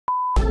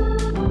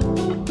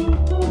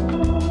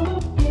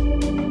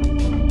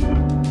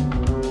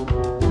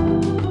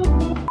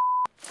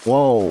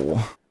Whoa.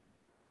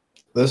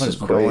 This What is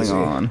is going crazy.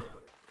 on?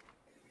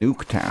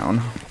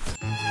 Nuketown.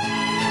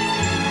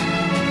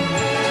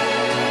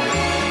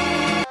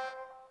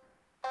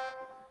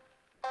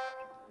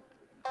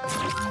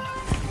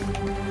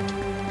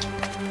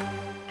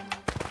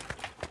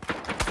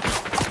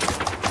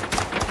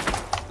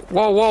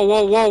 Whoa, whoa,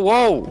 whoa, whoa,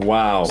 whoa!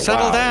 Wow.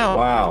 Settle wow, down.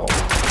 Wow.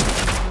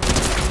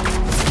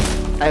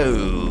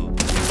 Oh.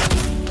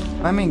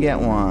 Let me get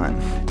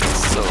one.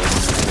 So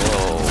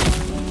slow.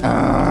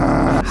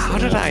 How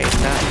did I not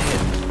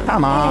hit?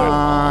 Come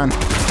on.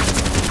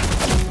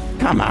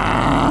 Come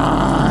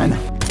on.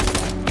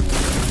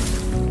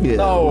 Yeah.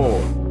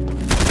 No.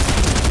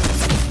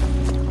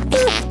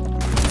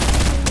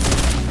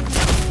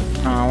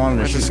 Oh, I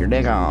wanted to shoot your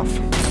dick off.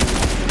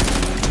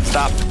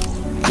 Stop.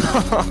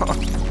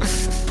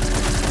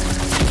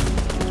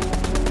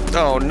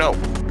 Oh no.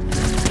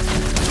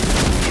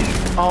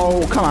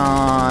 Oh, come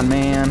on,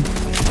 man.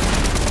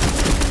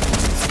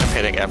 I'm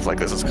hitting F like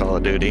this is Call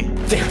of Duty.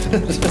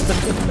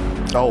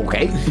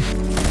 Okay.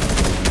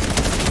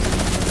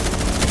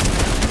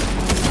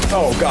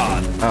 Oh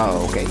God.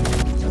 Oh, okay.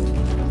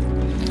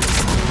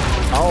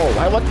 Oh,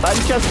 what I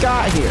just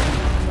got here?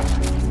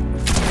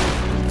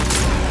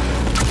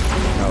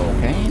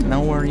 Okay,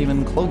 nowhere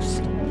even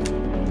close.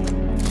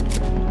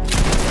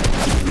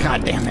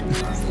 God damn it.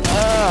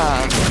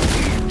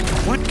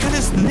 What gun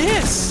is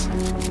this?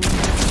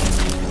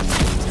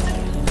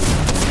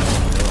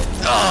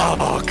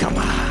 Oh, come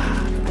on.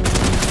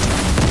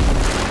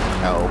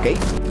 Okay.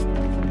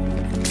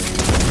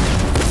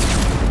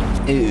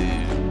 Ew.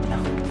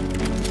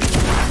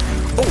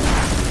 Oh,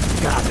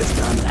 God, this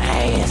gun's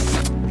ass.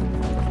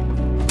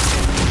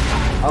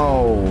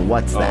 Oh,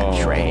 what's that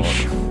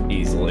trash?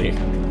 Easily.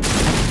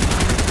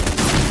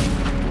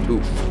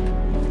 Oof.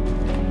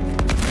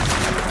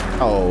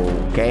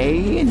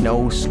 Okay,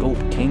 no scope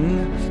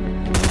king.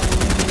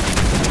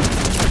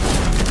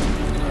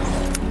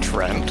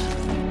 Trent.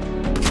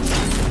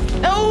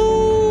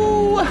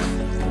 No!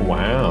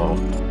 Wow.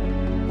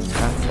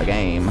 That's the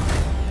game.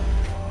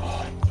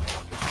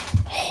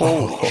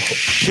 Holy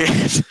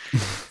shit.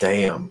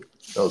 Damn.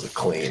 That was a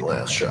clean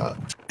last shot.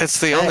 It's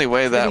the only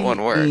way that Pretty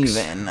one works.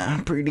 Even,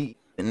 pretty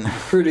even.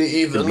 Pretty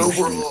even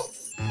overall.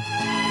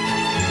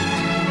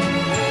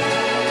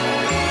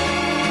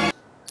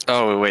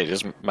 Oh, wait,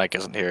 his mic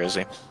isn't here, is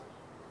he?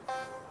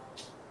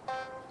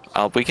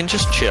 We can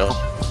just chill.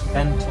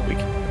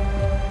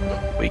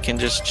 We can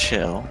just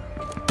chill.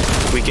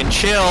 We can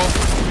chill.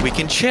 We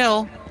can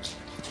chill.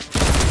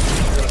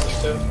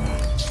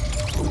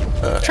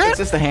 It's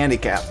just a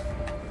handicap.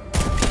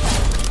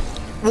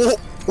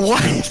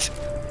 What?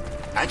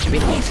 Actually,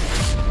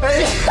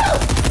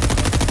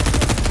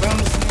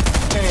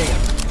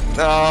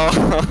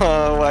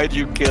 Oh, why'd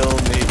you kill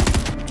me?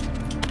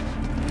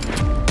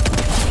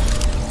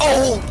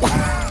 Oh!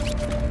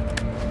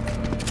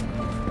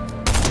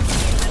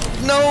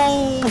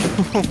 No!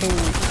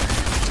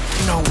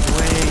 No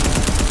way.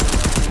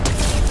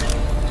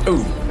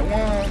 Ooh.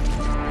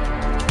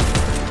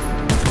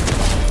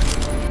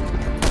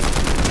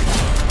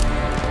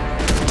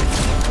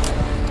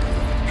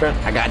 Trent,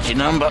 I got your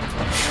number.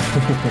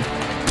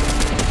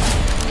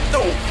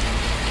 No.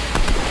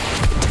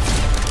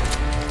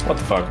 What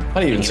the fuck? How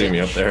do you even see me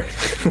up there?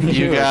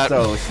 You got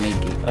so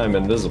sneaky. I'm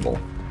invisible.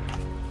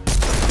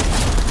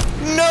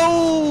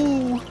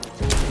 No!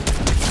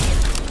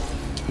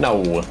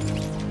 No.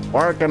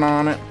 Working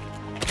on it.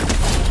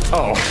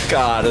 Oh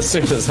God! As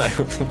soon as I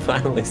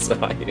finally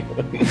saw you.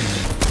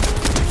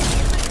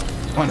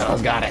 One of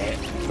those got it.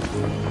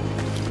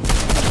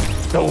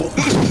 No.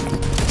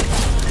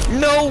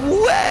 No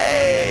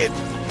way!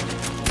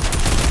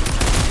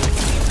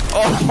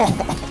 Oh!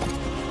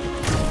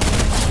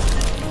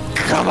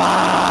 Come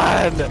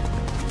on!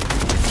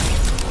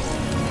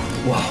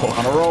 Whoa.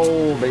 On a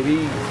roll,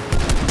 baby.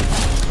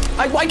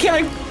 Why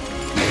can't I?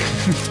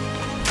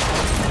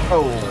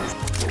 Oh.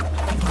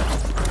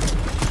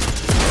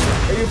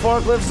 Are you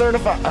forklift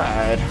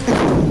certified?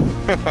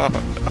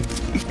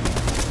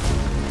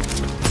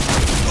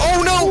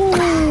 Oh no!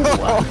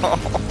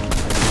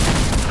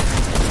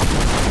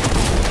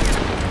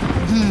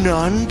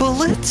 None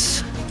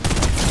bullets?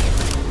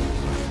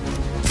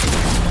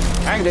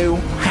 I do.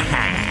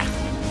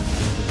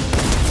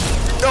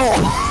 No!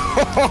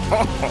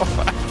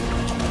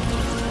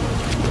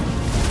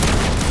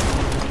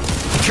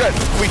 Trent,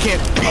 we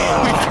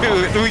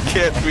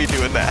can't be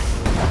doing that.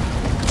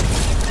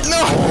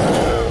 No!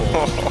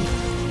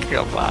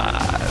 Come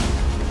on.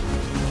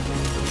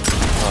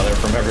 Oh, they're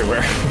from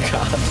everywhere.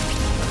 God.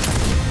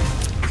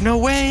 No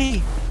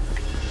way!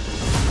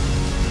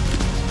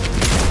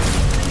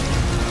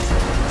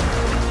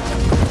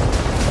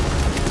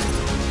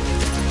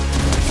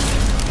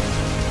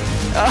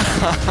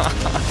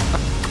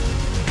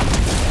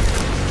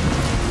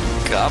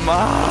 Come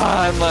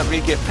on, let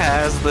me get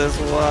past this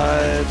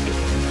one.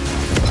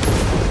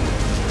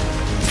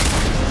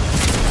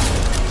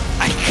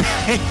 I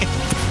can't.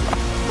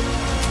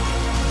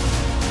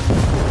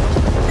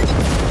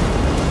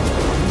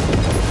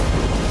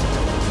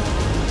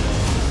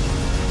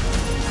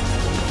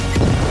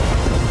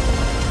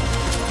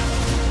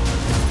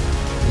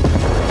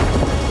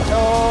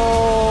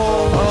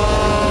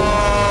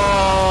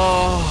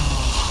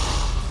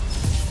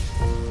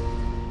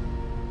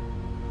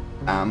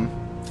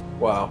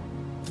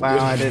 Wow,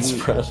 I didn't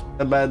Spread.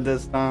 the bed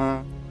this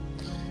time.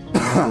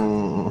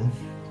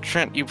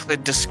 Trent, you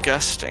played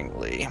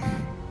disgustingly.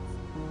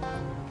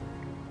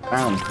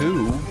 Round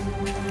 2.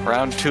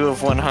 Round 2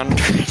 of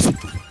 100.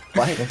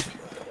 What?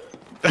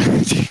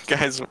 Do you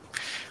guys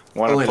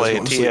want to play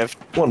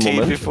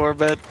TFT before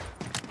bed?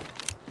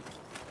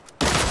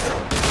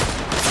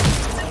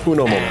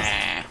 Uno moment.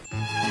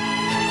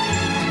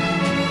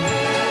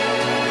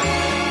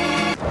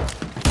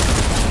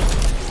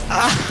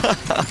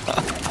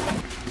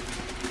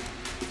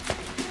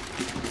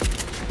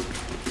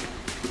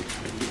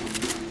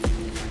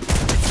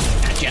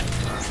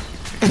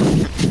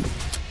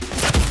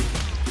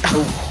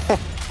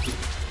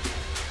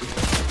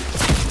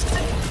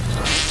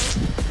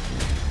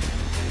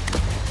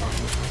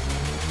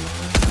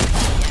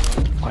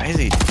 Why is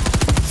he?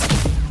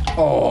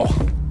 Oh.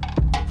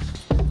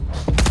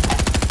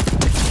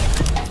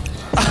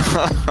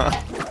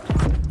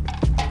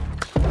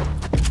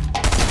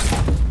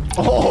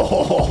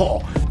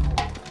 Oh.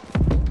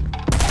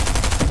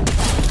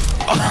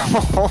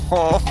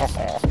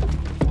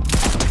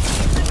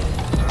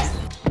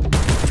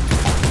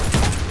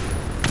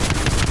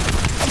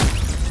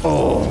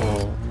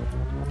 Oh.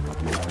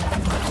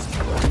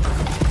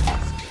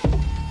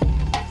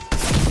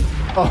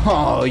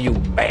 Oh, you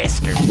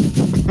bastard.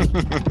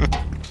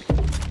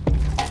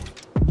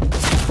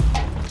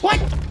 What?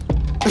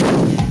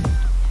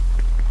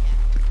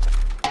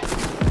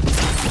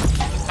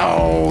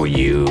 Oh,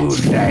 you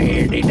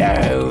dirty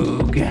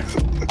dog.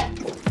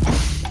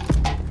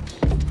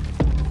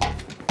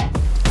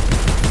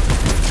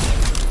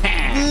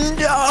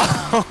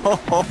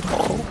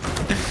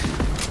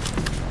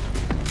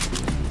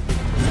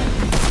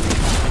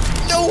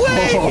 No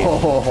way!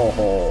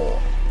 Oh.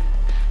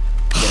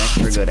 Get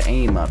extra good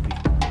aim up.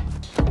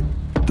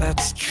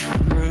 That's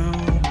true.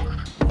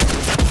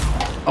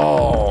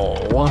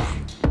 Oh.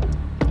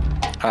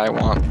 I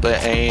want the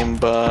aim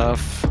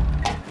buff.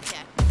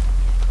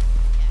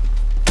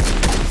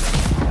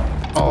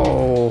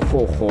 Oh.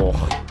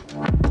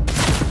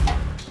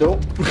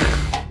 Nope.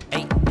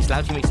 Hey,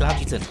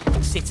 Slouchyton,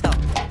 sit up.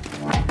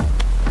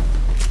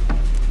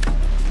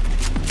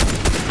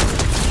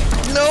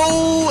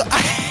 No!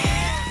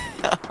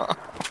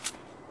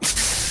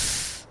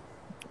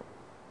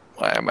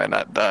 Why am I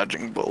not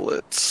dodging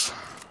bullets?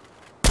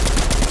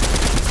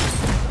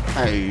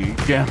 Hey,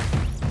 yeah.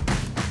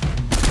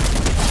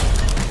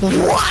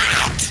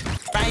 What?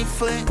 Right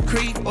foot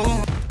creep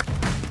on.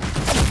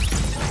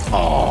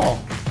 Oh.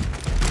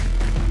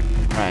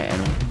 Right,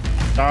 and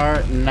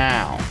start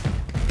now.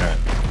 Alright.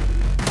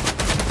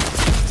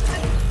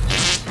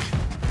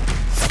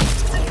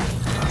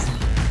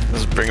 This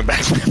is bringing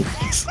back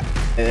memories.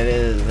 It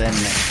is, isn't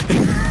it?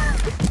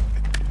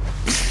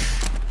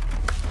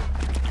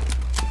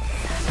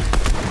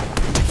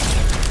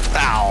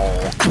 Ow.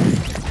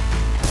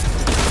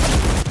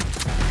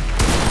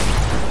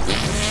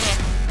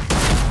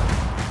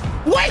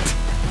 What?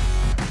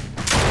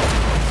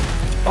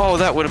 Oh,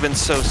 that would have been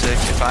so sick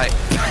if I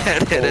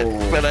had hit it,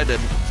 but I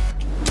didn't.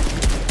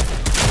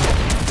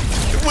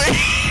 Wait,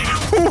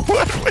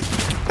 what was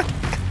that?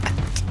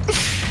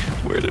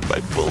 Where did my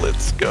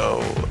bullets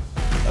go?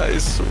 I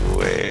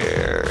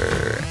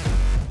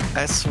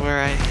swear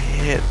I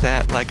hit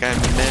that like I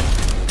meant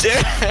to.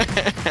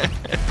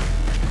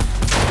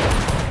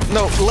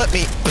 No, let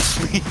me,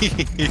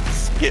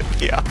 please get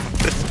me out of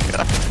this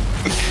gun.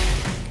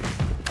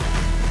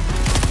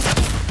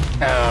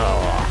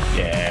 Oh.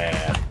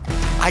 Yeah.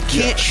 I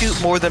can't Yes.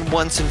 shoot more than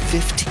once in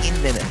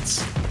 15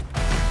 minutes.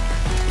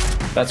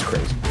 That's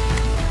crazy.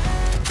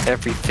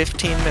 Every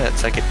 15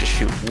 minutes, I get to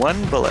shoot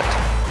one bullet.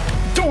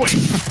 Do it!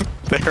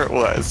 There it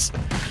was.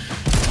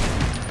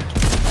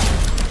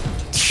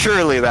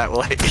 Surely that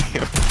will hit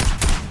you.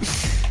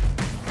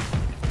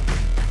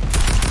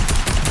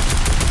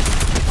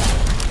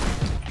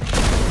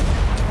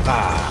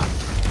 Ah.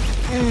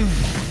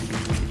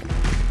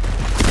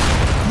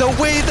 No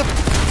way, the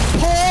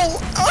pole!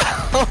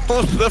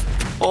 Oh, the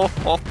pole.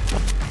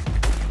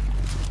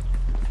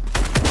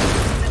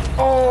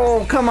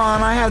 Oh, come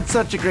on. I had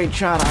such a great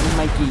shot on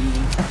Mikey.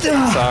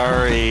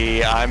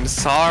 Sorry, I'm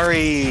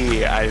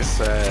sorry, I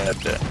said.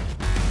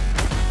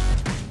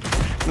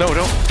 No,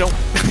 don't.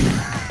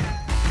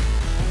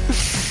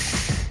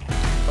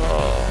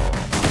 Oh.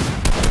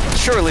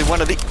 Surely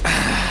one of the...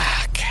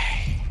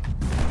 Okay.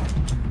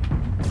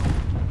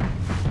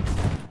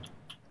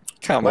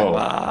 Come Whoa.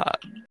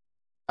 on.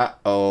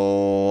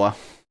 Uh-oh.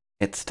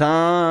 It's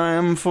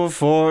time for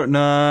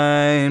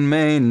Fortnite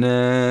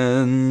maintenance.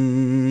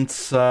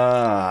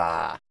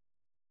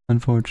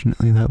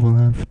 Unfortunately, that will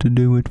have to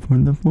do it for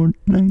the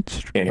Fortnite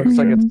stream. Looks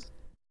like it's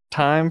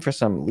time for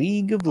some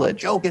League of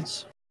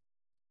Legends.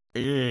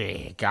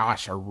 Ugh,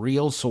 gosh, a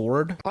real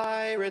sword?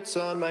 Pirates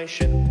on my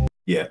ship.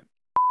 Yeah.